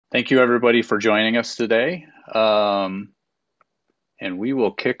Thank you, everybody, for joining us today. And we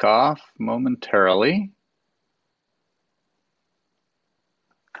will kick off momentarily.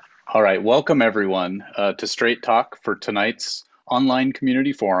 All right, welcome everyone to Straight Talk for tonight's online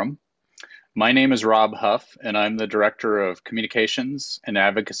community forum. My name is Rob Huff, and I'm the Director of Communications and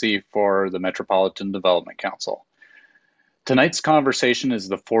Advocacy for the Metropolitan Development Council. Tonight's conversation is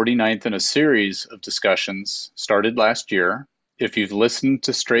the 49th in a series of discussions started last year. If you've listened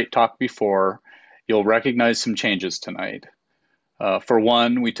to Straight Talk before, you'll recognize some changes tonight. For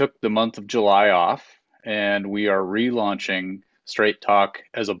one, we took the month of July off, and we are relaunching Straight Talk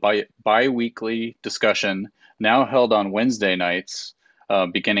as a bi-weekly discussion now held on Wednesday nights,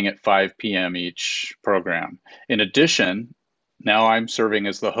 beginning at 5 p.m. each program. In addition, now I'm serving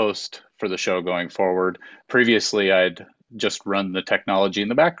as the host for the show going forward. Previously, I'd just run the technology in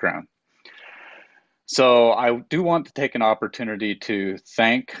the background. So I do want to take an opportunity to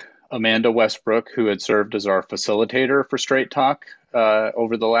thank Amanda Westbrook, who had served as our facilitator for Straight Talk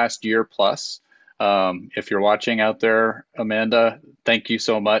over the last year plus. If you're watching out there, Amanda, thank you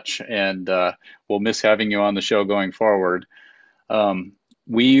so much, and we'll miss having you on the show going forward.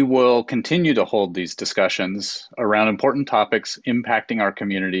 We will continue to hold these discussions around important topics impacting our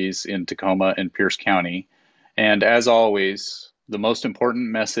communities in Tacoma and Pierce County. And as always, the most important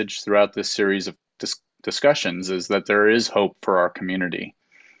message throughout this series of discussions is that there is hope for our community.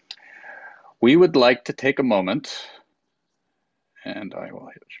 We would like to take a moment, and I will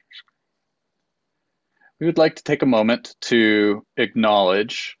hit share screen. We would like to take a moment to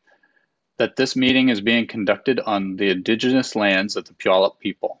acknowledge that this meeting is being conducted on the indigenous lands of the Puyallup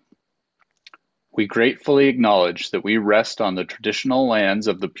people. We gratefully acknowledge that we rest on the traditional lands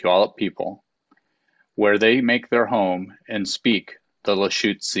of the Puyallup people, where they make their home and speak the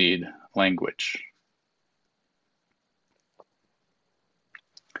Lushootseed language.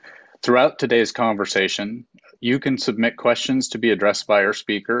 Throughout today's conversation, you can submit questions to be addressed by our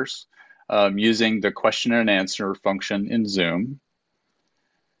speakers using the question and answer function in Zoom.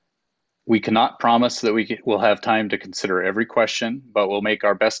 We cannot promise that we will have time to consider every question, but we'll make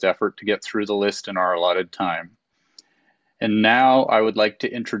our best effort to get through the list in our allotted time. And now I would like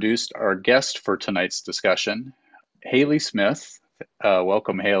to introduce our guest for tonight's discussion, Hayley Smith.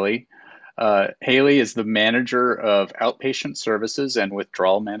 Welcome, Hayley. Hayley is the manager of outpatient services and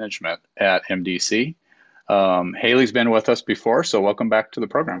withdrawal management at MDC. Hayley's been with us before, so welcome back to the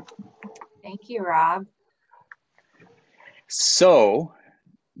program. Thank you, Rob. So,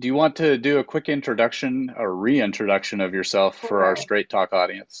 do you want to do a quick introduction or reintroduction of yourself for our Straight Talk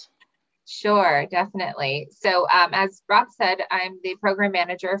audience? Sure, definitely. So as Rob said, I'm the program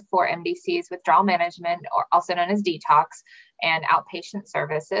manager for MDC's withdrawal management, or also known as detox, and outpatient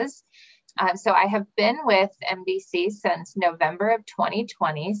services. So I have been with MDC since November of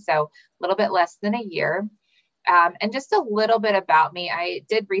 2020, so a little bit less than a year. And just a little bit about me, I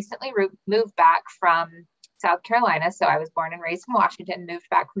did recently move back from South Carolina. So I was born and raised in Washington, moved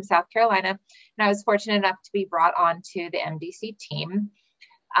back from South Carolina, and I was fortunate enough to be brought on to the MDC team.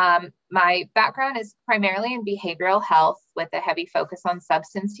 My background is primarily in behavioral health with a heavy focus on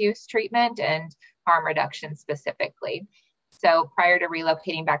substance use treatment and harm reduction specifically. So prior to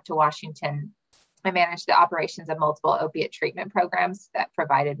relocating back to Washington, I managed the operations of multiple opiate treatment programs that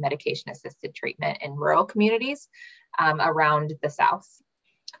provided medication-assisted treatment in rural communities around the South.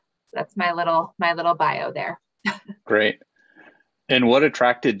 So that's my little bio there. Great. And what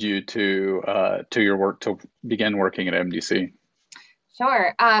attracted you to your work to begin working at MDC?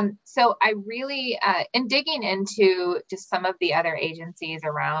 Sure. So I really, in digging into just some of the other agencies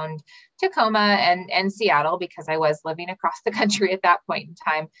around Tacoma and Seattle, because I was living across the country at that point in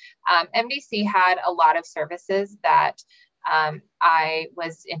time, MDC had a lot of services that I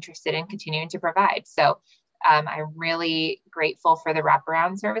was interested in continuing to provide. So I'm really grateful for the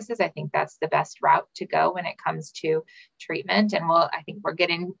wraparound services. I think that's the best route to go when it comes to treatment. And I think we're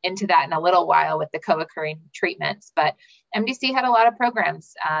getting into that in a little while with the co-occurring treatments. But MDC had a lot of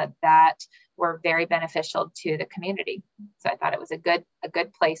programs that were very beneficial to the community. So I thought it was a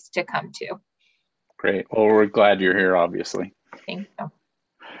good place to come to. Great. Well, we're glad you're here, obviously. Thank you.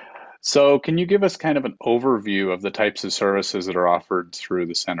 So can you give us kind of an overview of the types of services that are offered through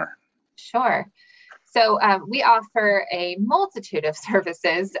the center? Sure. So we offer a multitude of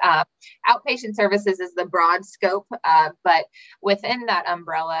services. Outpatient services is the broad scope, but within that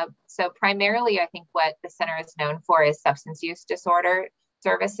umbrella, so primarily I think what the center is known for is substance use disorder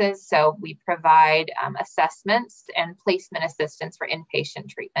services. So we provide assessments and placement assistance for inpatient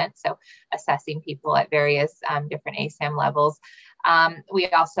treatment. So assessing people at various different ASAM levels. We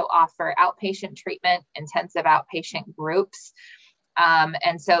also offer outpatient treatment, intensive outpatient groups.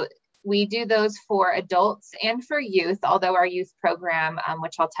 And so we do those for adults and for youth, although our youth program,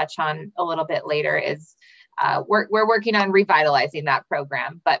 which I'll touch on a little bit later, is we're working on revitalizing that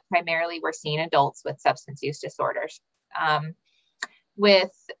program, but primarily we're seeing adults with substance use disorders.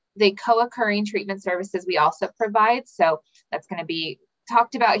 With the co-occurring treatment services we also provide, so that's going to be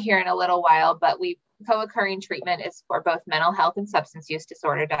talked about here in a little while, but co-occurring treatment is for both mental health and substance use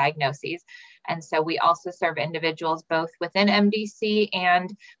disorder diagnoses. And so we also serve individuals both within MDC and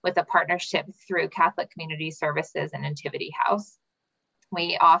with a partnership through Catholic Community Services and Nativity House.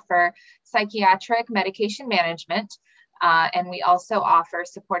 We offer psychiatric medication management, and we also offer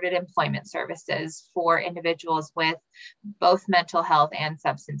supported employment services for individuals with both mental health and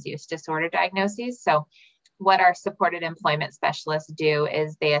substance use disorder diagnoses. So what our supported employment specialists do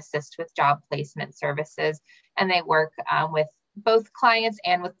is they assist with job placement services, and they work with both clients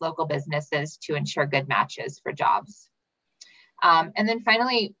and with local businesses to ensure good matches for jobs. And then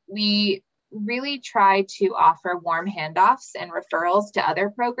finally, we really try to offer warm handoffs and referrals to other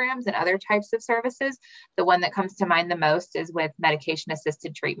programs and other types of services. The one that comes to mind the most is with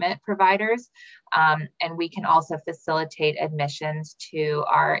medication-assisted treatment providers. And we can also facilitate admissions to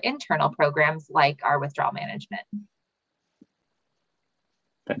our internal programs like our withdrawal management.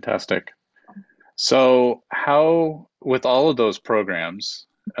 Fantastic. So how, with all of those programs,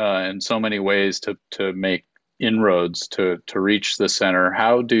 in so many ways to make inroads to reach the center,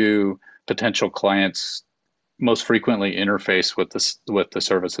 how do potential clients most frequently interface with the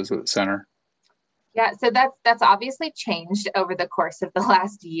services at the center? Yeah, so that's obviously changed over the course of the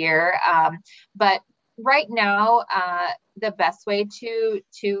last year. But right now, the best way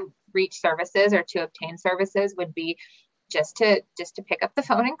to reach services or to obtain services would be just to pick up the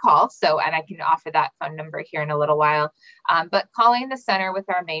phone and call. So, and I can offer that phone number here in a little while. But calling the center with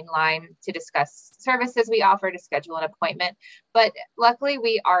our main line to discuss services we offer, to schedule an appointment. But luckily,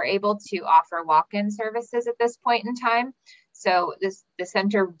 we are able to offer walk-in services at this point in time. So the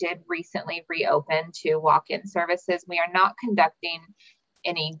center did recently reopen to walk-in services. We are not conducting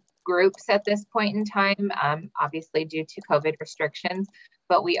any groups at this point in time, obviously due to COVID restrictions,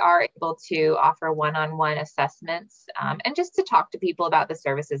 but we are able to offer one-on-one assessments and just to talk to people about the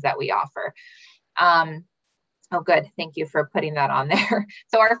services that we offer. Oh, good. Thank you for putting that on there.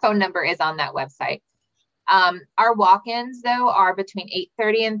 So our phone number is on that website. Our walk-ins, though, are between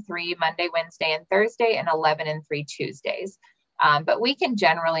 8:30 and 3 Monday, Wednesday, and Thursday, and 11 and 3 Tuesdays. But we can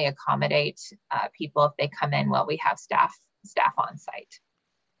generally accommodate people if they come in while we have staff on site.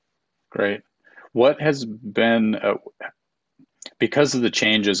 Great. What has been, because of the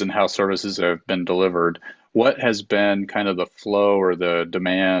changes in how services have been delivered, what has been kind of the flow or the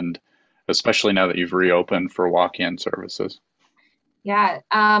demand, especially now that you've reopened, for walk-in services? Yeah.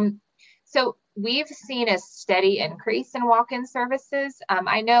 So we've seen a steady increase in walk-in services.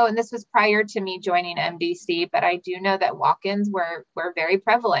 I know, and this was prior to me joining MDC, but I do know that walk-ins were very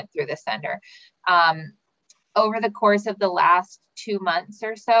prevalent through the center. Over the course of the last 2 months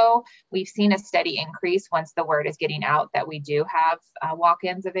or so, we've seen a steady increase once the word is getting out that we do have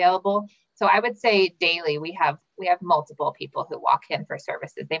walk-ins available. So I would say daily we have multiple people who walk in for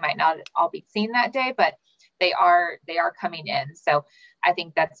services. They might not all be seen that day, but they are coming in. So I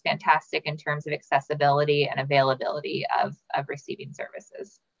think that's fantastic in terms of accessibility and availability of receiving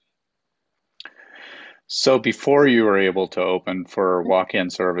services. So before you were able to open for walk-in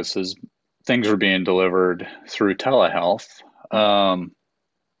services, things were being delivered through telehealth.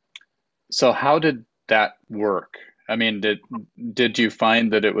 So how did that work? I mean, did you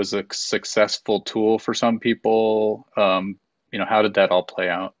find that it was a successful tool for some people? How did that all play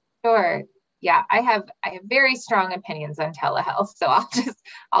out? Sure. Yeah, I have very strong opinions on telehealth, so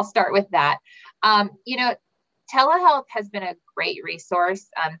I'll start with that. Telehealth has been a great resource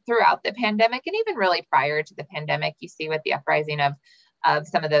throughout the pandemic, and even really prior to the pandemic. You see with the uprising of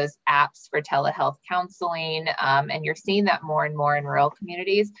some of those apps for telehealth counseling, and you're seeing that more and more in rural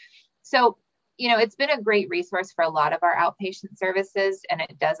communities. So, it's been a great resource for a lot of our outpatient services, and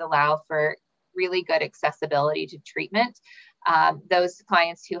it does allow for really good accessibility to treatment. Those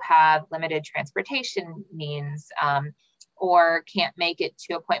clients who have limited transportation means or can't make it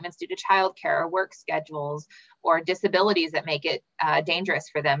to appointments due to childcare or work schedules or disabilities that make it dangerous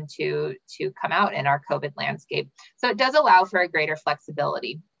for them to come out in our COVID landscape. So it does allow for a greater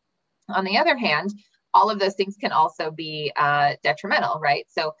flexibility. On the other hand, all of those things can also be detrimental, right?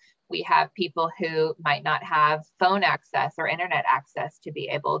 So we have people who might not have phone access or internet access to be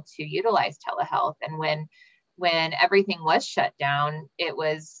able to utilize telehealth. And when everything was shut down, it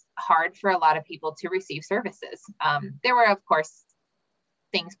was hard for a lot of people to receive services. There were, of course,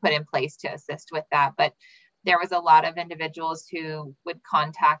 things put in place to assist with that, but there was a lot of individuals who would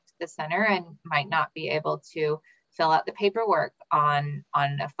contact the center and might not be able to fill out the paperwork on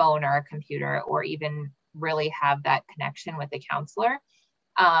a phone or a computer, or even really have that connection with a counselor.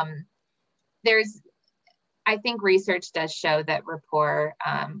 I think research does show that rapport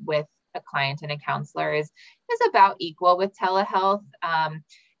with a client and a counselor is about equal with telehealth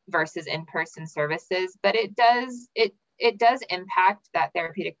versus in-person services, but it does impact that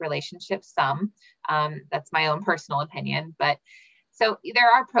therapeutic relationship some. That's my own personal opinion, but so there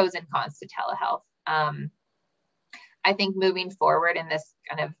are pros and cons to telehealth. I think moving forward in this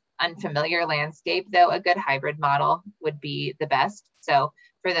kind of unfamiliar landscape, though, a good hybrid model would be the best. So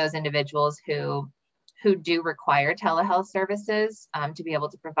for those individuals who do require telehealth services, to be able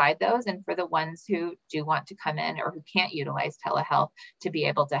to provide those, and for the ones who do want to come in or who can't utilize telehealth, to be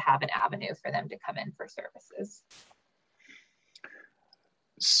able to have an avenue for them to come in for services.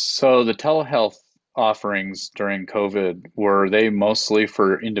 So the telehealth offerings during COVID, were they mostly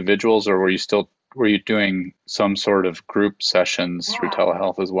for individuals, or were you doing some sort of group sessions through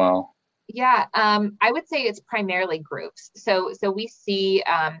telehealth as well? Yeah, I would say it's primarily groups. So we see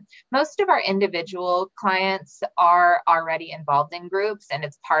most of our individual clients are already involved in groups, and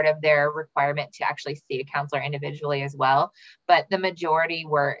it's part of their requirement to actually see a counselor individually as well. But the majority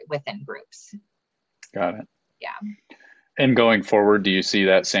were within groups. Got it. Yeah. And going forward, do you see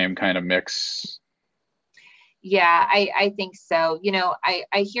that same kind of mix? Yeah, I think so. You know,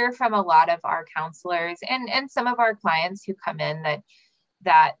 I hear from a lot of our counselors and some of our clients who come in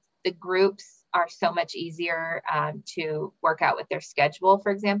that the groups are so much easier to work out with their schedule.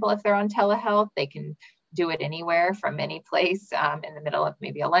 For example, if they're on telehealth, they can do it anywhere from any place in the middle of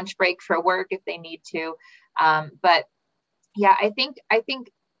maybe a lunch break for work if they need to. But yeah, I think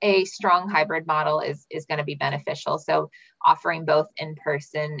a strong hybrid model is going to be beneficial. So offering both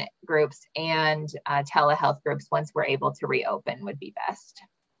in-person groups and telehealth groups once we're able to reopen would be best.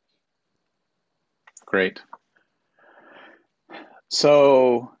 Great.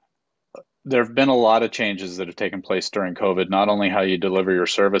 So there have been a lot of changes that have taken place during COVID, not only how you deliver your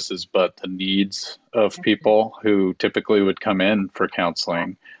services, but the needs of people who typically would come in for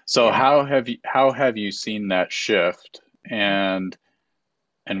counseling. So how have you seen that shift, and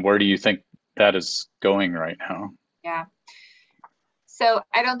where do you think that is going right now? Yeah. So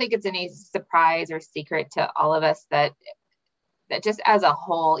I don't think it's any surprise or secret to all of us that just as a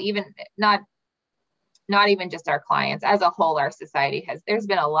whole, even not even just our clients, as a whole, our society there's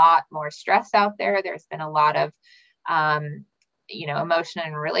been a lot more stress out there. There's been a lot of, emotion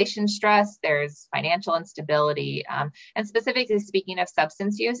and relation stress. There's financial instability. And specifically speaking of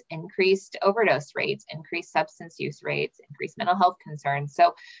substance use, increased overdose rates, increased substance use rates, increased mental health concerns.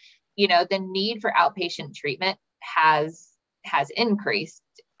 So, the need for outpatient treatment has increased.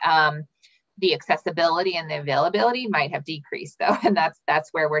 The accessibility and the availability might have decreased, though, and that's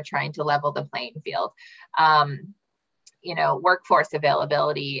where we're trying to level the playing field. Workforce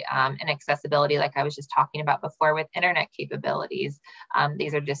availability and accessibility, like I was just talking about before, with internet capabilities.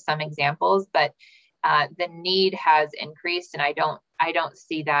 These are just some examples, but the need has increased, and I don't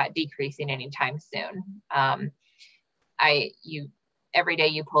see that decreasing anytime soon. Every day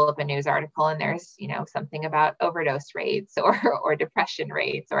you pull up a news article and there's, something about overdose rates or depression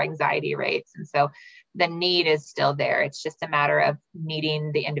rates or anxiety rates. And so the need is still there. It's just a matter of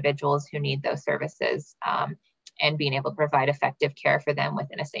meeting the individuals who need those services and being able to provide effective care for them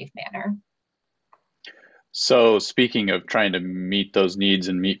within a safe manner. So speaking of trying to meet those needs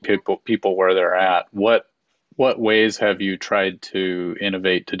and meet people where they're at, what ways have you tried to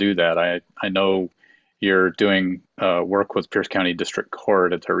innovate to do that? I know you're doing work with Pierce County District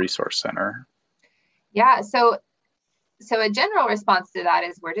Court at the Resource Center. Yeah, so a general response to that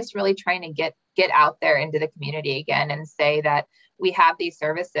is we're just really trying to get out there into the community again and say that we have these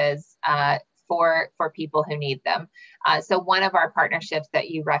services for people who need them. So one of our partnerships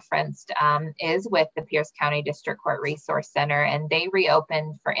that you referenced is with the Pierce County District Court Resource Center, and they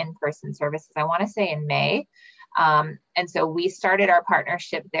reopened for in-person services, I want to say in May. And so we started our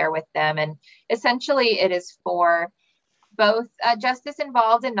partnership there with them. And essentially it is for both justice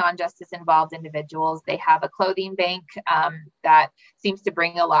involved and non-justice involved individuals. They have a clothing bank that seems to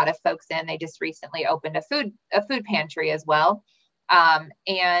bring a lot of folks in. They just recently opened a food pantry as well.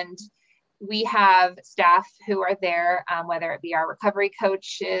 And we have staff who are there, whether it be our recovery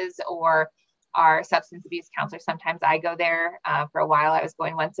coaches or our substance abuse counselors. Sometimes I go there. For a while, I was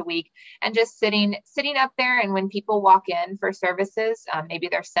going once a week and just sitting up there. And when people walk in for services, maybe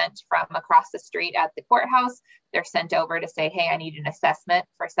they're sent from across the street at the courthouse, they're sent over to say, hey, I need an assessment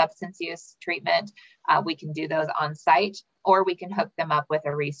for substance use treatment. We can do those on site, or we can hook them up with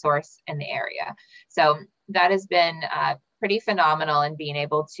a resource in the area. So that has been pretty phenomenal in being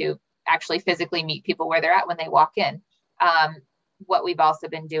able to actually physically meet people where they're at when they walk in. What we've also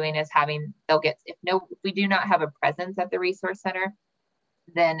been doing is if we do not have a presence at the resource center,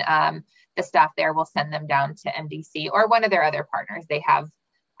 then the staff there will send them down to MDC or one of their other partners. They have,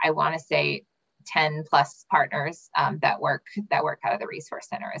 I want to say, 10 plus partners that work out of the resource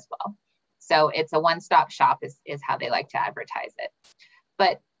center as well. So it's a one-stop shop is how they like to advertise it.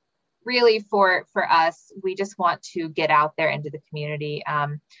 But really for us, we just want to get out there into the community.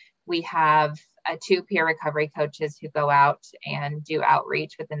 We have 2 peer recovery coaches who go out and do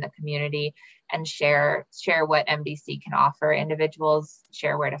outreach within the community and share what MDC can offer individuals,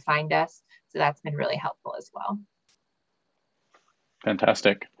 share where to find us. So that's been really helpful as well.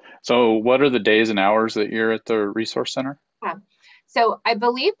 Fantastic. So what are the days and hours that you're at the resource center? So I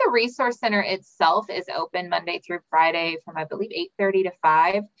believe the resource center itself is open Monday through Friday from, I believe, 8:30 to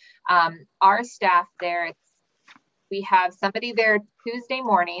 5. Our staff there, we have somebody there Tuesday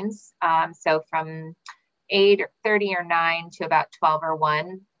mornings, so from 8:30 or 9 to about 12 or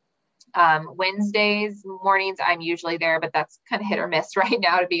 1. Wednesdays mornings, I'm usually there, but that's kind of hit or miss right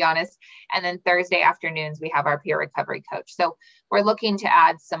now, to be honest. And then Thursday afternoons, we have our peer recovery coach. So we're looking to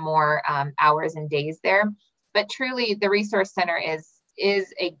add some more hours and days there. But truly, the resource center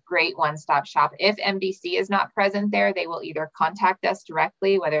is a great one-stop shop. If MDC is not present there, they will either contact us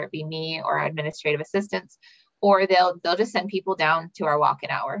directly, whether it be me or administrative assistants, or they'll just send people down to our walk-in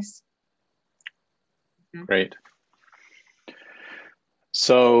hours. Great.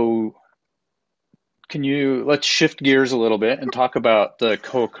 So let's shift gears a little bit and talk about the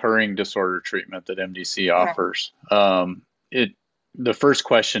co-occurring disorder treatment that MDC offers. The first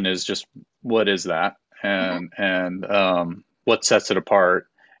question is just, what is that? And what sets it apart?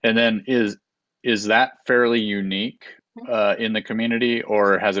 And then is that fairly unique in the community,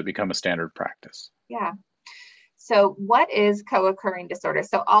 or has it become a standard practice? Yeah. So what is co-occurring disorder?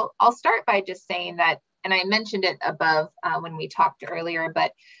 So I'll start by just saying that, and I mentioned it above when we talked earlier,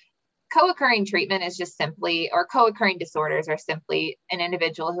 but co-occurring treatment is just simply, or co-occurring disorders are simply an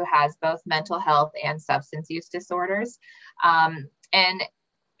individual who has both mental health and substance use disorders. And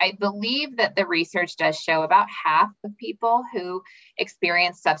I believe that the research does show about half of people who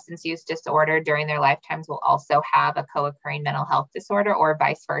experience substance use disorder during their lifetimes will also have a co-occurring mental health disorder, or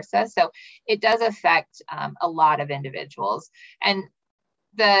vice versa. So it does affect a lot of individuals. And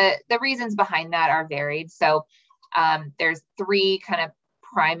the reasons behind that are varied. So there's 3 kind of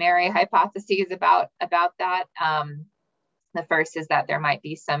primary hypotheses about that. The first is that there might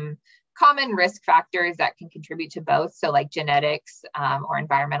be some common risk factors that can contribute to both, so like genetics or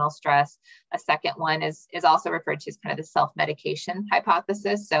environmental stress. A second one is also referred to as kind of the self-medication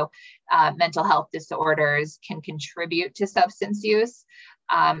hypothesis. So mental health disorders can contribute to substance use,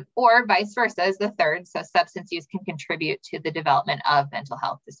 or vice versa is the third. So substance use can contribute to the development of mental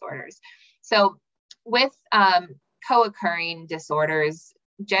health disorders. So with co-occurring disorders,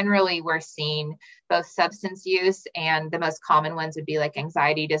 generally we're seeing both substance use, and the most common ones would be like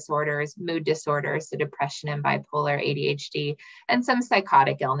anxiety disorders, mood disorders, so depression and bipolar, ADHD, and some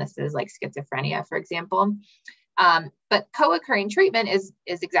psychotic illnesses like schizophrenia, for example. But co-occurring treatment is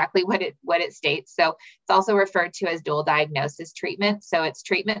exactly what it states. So it's also referred to as dual diagnosis treatment. So it's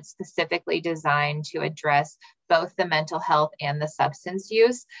treatment specifically designed to address both the mental health and the substance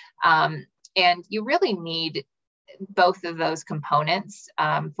use. And you really need both of those components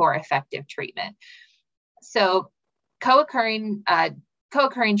for effective treatment. So co-occurring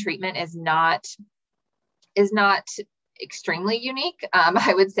treatment is not extremely unique.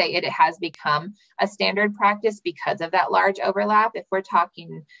 I would say it has become a standard practice because of that large overlap. If we're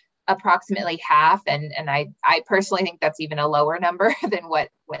talking approximately half, and I personally think that's even a lower number than what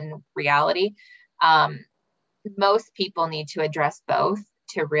when reality, most people need to address both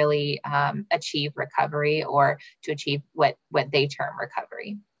to really achieve recovery, or to achieve what they term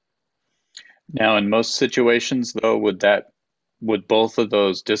recovery. Now, in most situations, though, would both of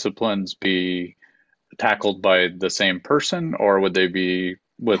those disciplines be tackled by the same person, or would they be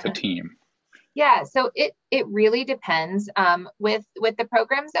with a team? Yeah, so it really depends. With the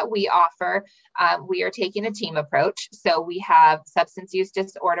programs that we offer, we are taking a team approach. So we have substance use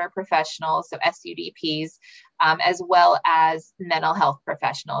disorder professionals, so SUDPs, as well as mental health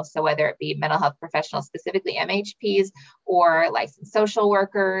professionals. So whether it be mental health professionals, specifically MHPs, or licensed social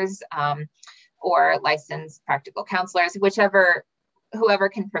workers, or licensed practical counselors, whoever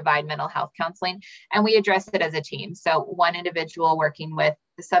can provide mental health counseling, and we address it as a team. So one individual working with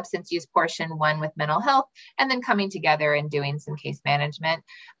the substance use portion, one with mental health, and then coming together and doing some case management.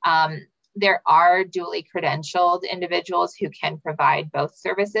 There are duly credentialed individuals who can provide both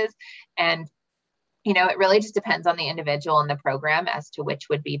services. And It really just depends on the individual and the program as to which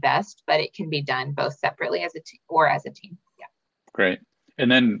would be best, but it can be done both separately as a or as a team. Yeah. Great.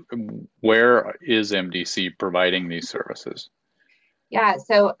 And then where is MDC providing these services? Yeah.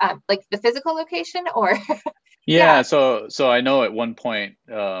 So like the physical location or Yeah, yeah. so I know at one point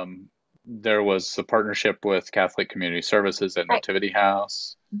there was a partnership with Catholic Community Services at Right. Nativity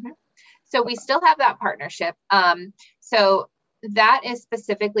House. Mm-hmm. So we still have that partnership. So that is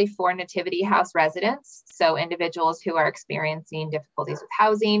specifically for Nativity House residents, so individuals who are experiencing difficulties with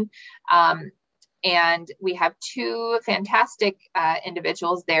housing. And we have two fantastic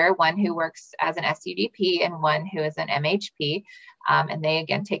individuals there, one who works as an SUDP and one who is an MHP. And they,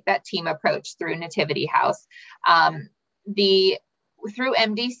 again, take that team approach through Nativity House. Through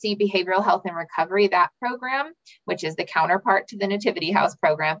MDC Behavioral Health and Recovery, that program, which is the counterpart to the Nativity House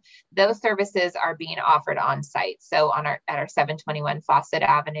program, those services are being offered on site. So at our 721 Fawcett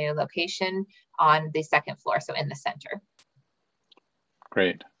Avenue location on the second floor, so in the center.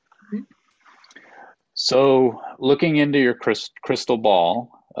 Great. Mm-hmm. So looking into your crystal ball,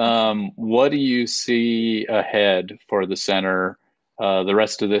 what do you see ahead for the center the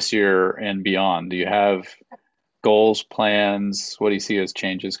rest of this year and beyond? Do you have goals, plans? What do you see as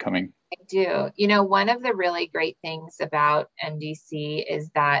changes coming? I do. One of the really great things about MDC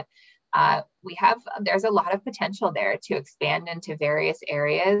is that there's a lot of potential there to expand into various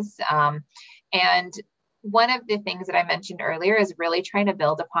areas. And one of the things that I mentioned earlier is really trying to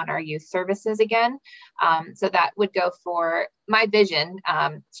build upon our youth services again. So that would go for my vision.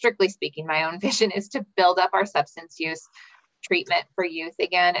 Strictly speaking, my own vision is to build up our substance use treatment for youth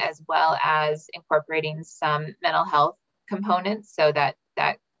again, as well as incorporating some mental health components, so that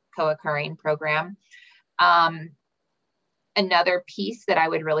co-occurring program. Another piece that I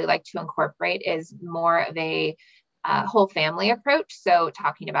would really like to incorporate is more of a whole family approach. So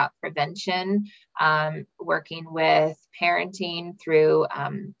talking about prevention, working with parenting through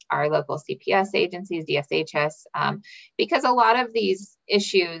our local CPS agencies, DSHS, because a lot of these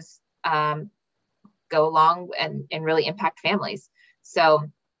issues go along and really impact families. So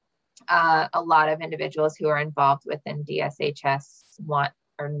a lot of individuals who are involved within DSHS want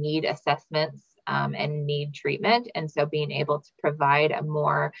or need assessments and need treatment. And so being able to provide a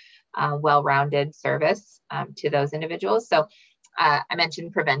more well-rounded service to those individuals. So I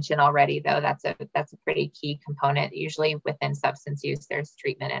mentioned prevention already, though. That's a pretty key component. Usually within substance use, there's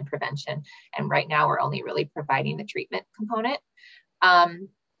treatment and prevention. And right now we're only really providing the treatment component.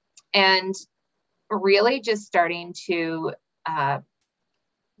 And really just starting to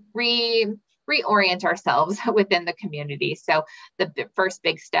reorient ourselves within the community. So the first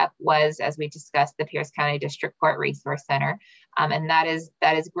big step was, as we discussed, the Pierce County District Court Resource Center. And that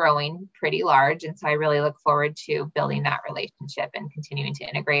is growing pretty large. And so I really look forward to building that relationship and continuing to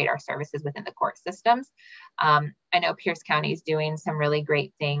integrate our services within the court systems. I know Pierce County is doing some really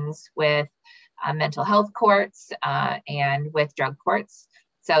great things with mental health courts and with drug courts.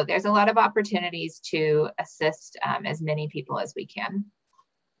 So there's a lot of opportunities to assist as many people as we can.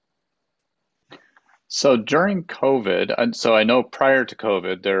 So during COVID, and so I know prior to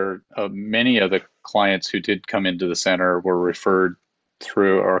COVID, there many of the clients who did come into the center were referred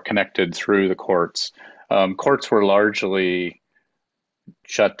through or connected through the courts. Courts were largely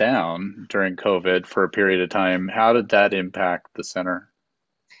shut down during COVID for a period of time. How did that impact the center?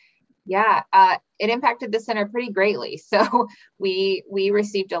 Yeah, it impacted the center pretty greatly. So we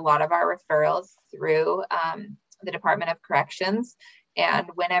received a lot of our referrals through the Department of Corrections. And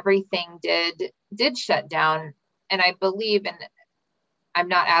when everything did shut down, and I believe, and I'm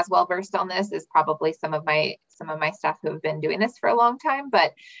not as well versed on this as probably some of my staff who have been doing this for a long time,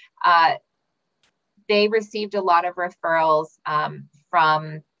 but they received a lot of referrals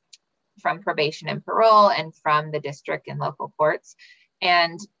from probation and parole and from the district and local courts.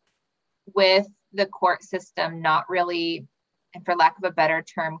 And with the court system not really, and for lack of a better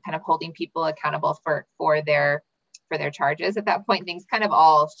term, kind of holding people accountable for their charges at that point, things kind of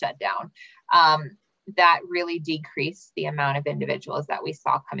all shut down. That really decreased the amount of individuals that we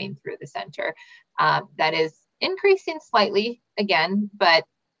saw coming through the center. That is increasing slightly again, but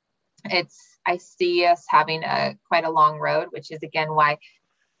I see us having quite a long road, which is again why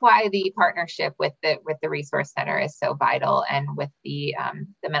the partnership with the resource center is so vital, and with the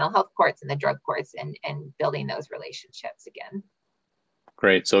mental health courts and the drug courts, and building those relationships again.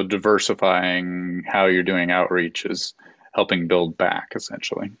 Great. So diversifying how you're doing outreach is helping build back,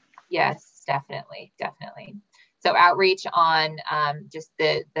 essentially. Yes, definitely. So outreach on just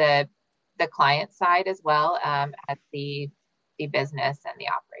the client side as well as the business and the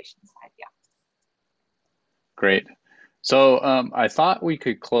operations side. Yeah. Great. So I thought we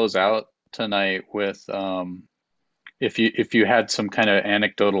could close out tonight with if you had some kind of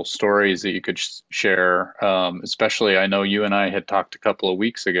anecdotal stories that you could share, especially I know you and I had talked a couple of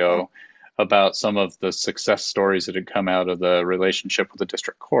weeks ago about some of the success stories that had come out of the relationship with the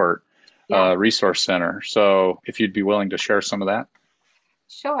district court Yeah, resource center. So if you'd be willing to share some of that.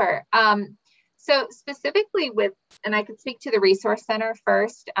 sure. So specifically with, and I could speak to the resource center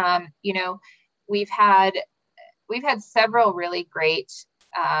first. You know, we've had several really great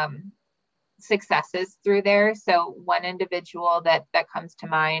successes through there. So one individual that comes to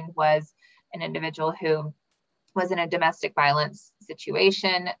mind was an individual who was in a domestic violence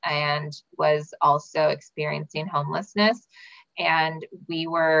situation and was also experiencing homelessness. And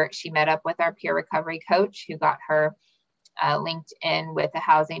she met up with our peer recovery coach who got her linked in with a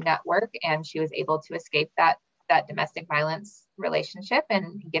housing network, and she was able to escape that domestic violence relationship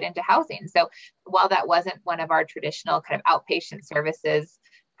and get into housing. So while that wasn't one of our traditional kind of outpatient services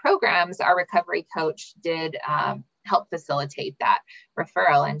programs, our recovery coach did help facilitate that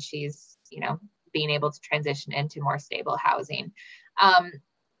referral, and she's, being able to transition into more stable housing.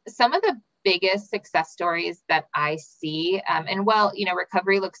 Some of the biggest success stories that I see, and while,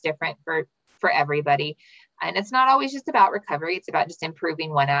 recovery looks different for everybody, and it's not always just about recovery, it's about just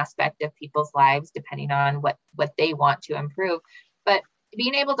improving one aspect of people's lives, depending on what they want to improve, but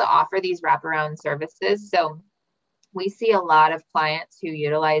being able to offer these wraparound services. So we see a lot of clients who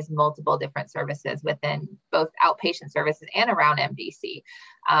utilize multiple different services within both outpatient services and around MDC.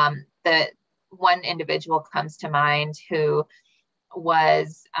 The one individual comes to mind who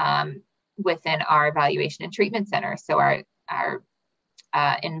was within our evaluation and treatment center. So our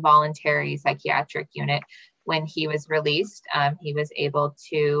involuntary psychiatric unit. When he was released, he was able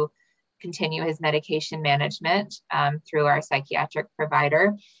to continue his medication management through our psychiatric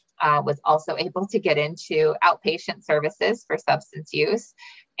provider, was also able to get into outpatient services for substance use,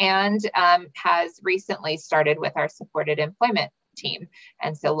 and has recently started with our supported employment team.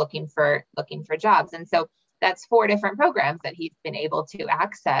 And so looking for jobs. And so that's 4 different programs that he's been able to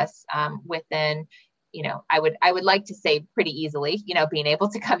access within, I would like to say pretty easily, being able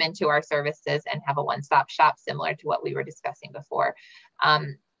to come into our services and have a one-stop shop similar to what we were discussing before.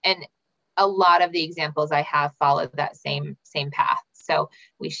 And a lot of the examples I have followed that same path. So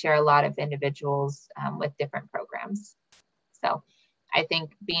we share a lot of individuals with different programs. So I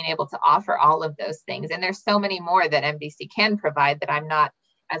think being able to offer all of those things, and there's so many more that MDC can provide that I'm not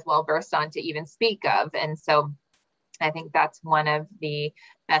as well versed on to even speak of. And so I think that's one of the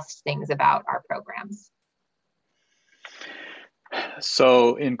best things about our programs.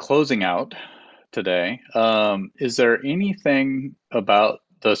 So in closing out today, is there anything about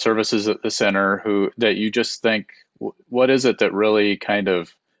the services at the center that you just think, what is it that really kind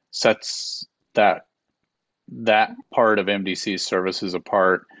of sets that part of MDC's services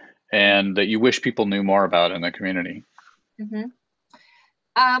apart, and that you wish people knew more about in the community? Mm-hmm.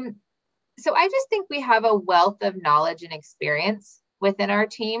 So I just think we have a wealth of knowledge and experience within our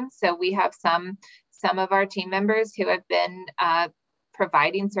team. So we have some of our team members who have been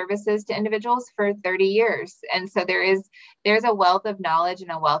providing services to individuals for 30 years. And so there's a wealth of knowledge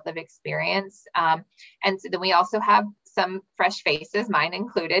and a wealth of experience. And so then we also have some fresh faces, mine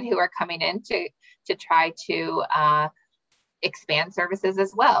included, who are coming in to try to expand services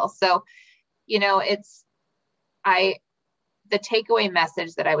as well. So, the takeaway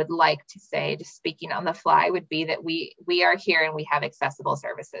message that I would like to say, just speaking on the fly, would be that we are here and we have accessible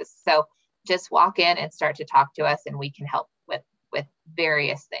services. So just walk in and start to talk to us, and we can help with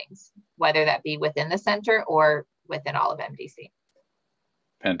various things, whether that be within the center or within all of MDC.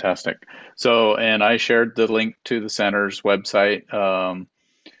 Fantastic. So, and I shared the link to the center's website.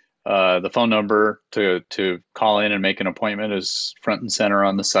 The phone number to call in and make an appointment is front and center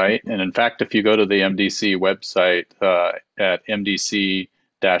on the site. And in fact, if you go to the MDC website at mdc-hope.org,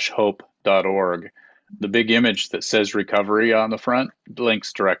 the big image that says recovery on the front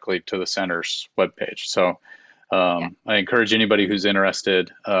links directly to the center's webpage. So I encourage anybody who's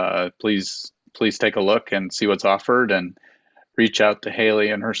interested, please take a look and see what's offered, and reach out to Hayley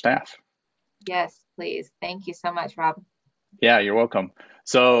and her staff. Yes, please. Thank you so much, Rob. Yeah, you're welcome.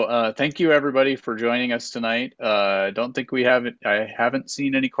 So thank you everybody for joining us tonight. I haven't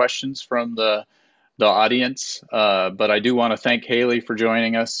seen any questions from the audience, but I do want to thank Hayley for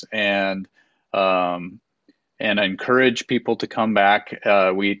joining us, and encourage people to come back.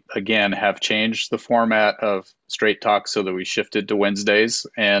 We again have changed the format of Straight Talk so that we shifted to Wednesdays,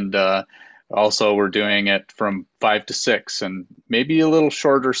 and also we're doing it from 5 to 6, and maybe a little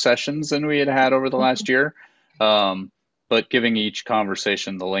shorter sessions than we had over the last year. But giving each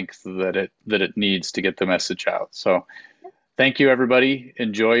conversation the length that it needs to get the message out. So Thank you, everybody.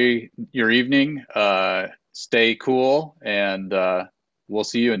 Enjoy your evening. Stay cool, and we'll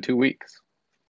see you in 2 weeks.